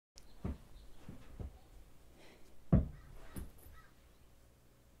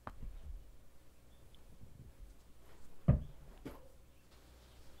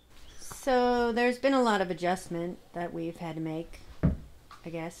So there's been a lot of adjustment that we've had to make, I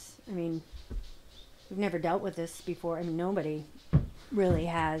guess. I mean, we've never dealt with this before. I mean, nobody really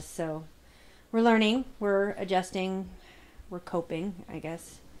has. So we're learning, we're adjusting, we're coping, I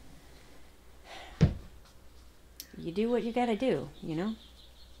guess. You do what you gotta do, you know?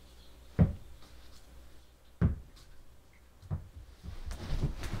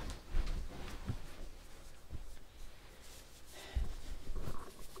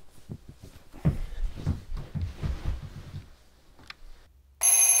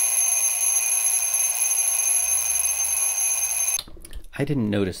 I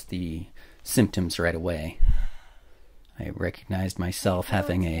didn't notice the symptoms right away. I recognized myself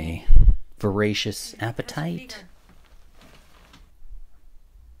having a voracious appetite.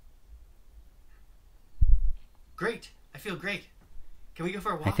 Great. I feel great. Can we go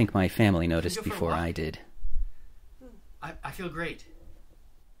for a walk? I think my family noticed before I did. I feel great.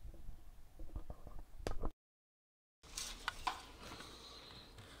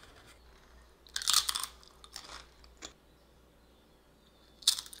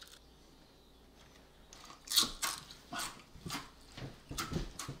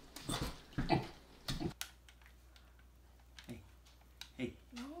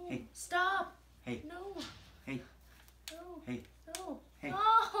 Stop! Hey. No. Hey. No. Hey. No. Hey.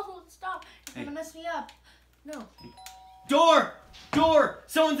 No! Stop! It's Hey. gonna mess me up. No. Door! Door!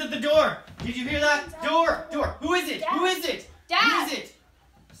 Someone's at the door! Did you hear that? Someone's at Door! the door. Door! Who is it? Dad. Who is it? Dad. Who is it?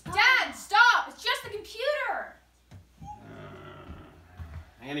 Stop. Dad, stop! It's just the computer!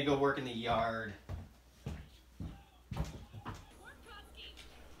 I'm gonna go work in the yard.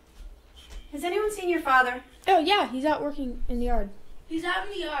 Has anyone seen your father? Oh, yeah, he's out working in the yard. He's out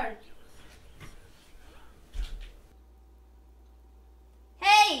in the yard.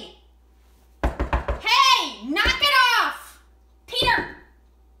 Hey! Hey! Knock it off! Peter!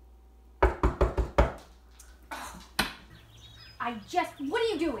 What are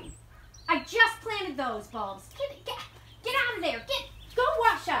you doing? I just planted those bulbs. Get out of there. Go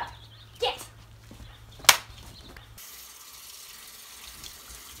wash up. Get.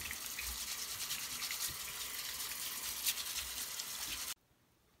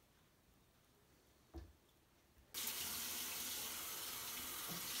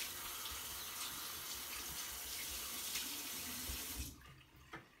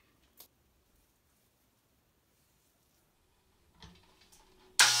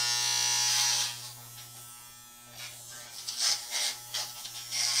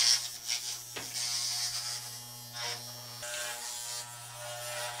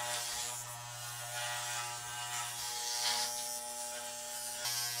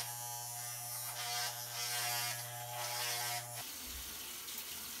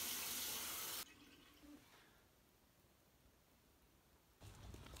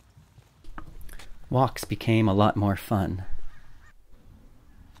 Walks became a lot more fun.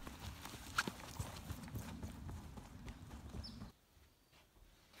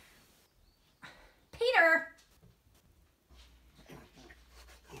 Peter!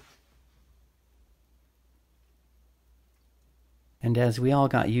 And as we all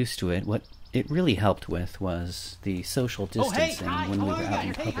got used to it, what it really helped with was the social distancing when we were out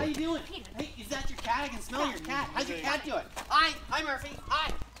in Hey, how you public. doing? Hey, is that your cat? I can smell your cat. How's your cat doing? Hi, Murphy.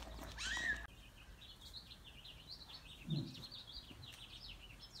 Hi.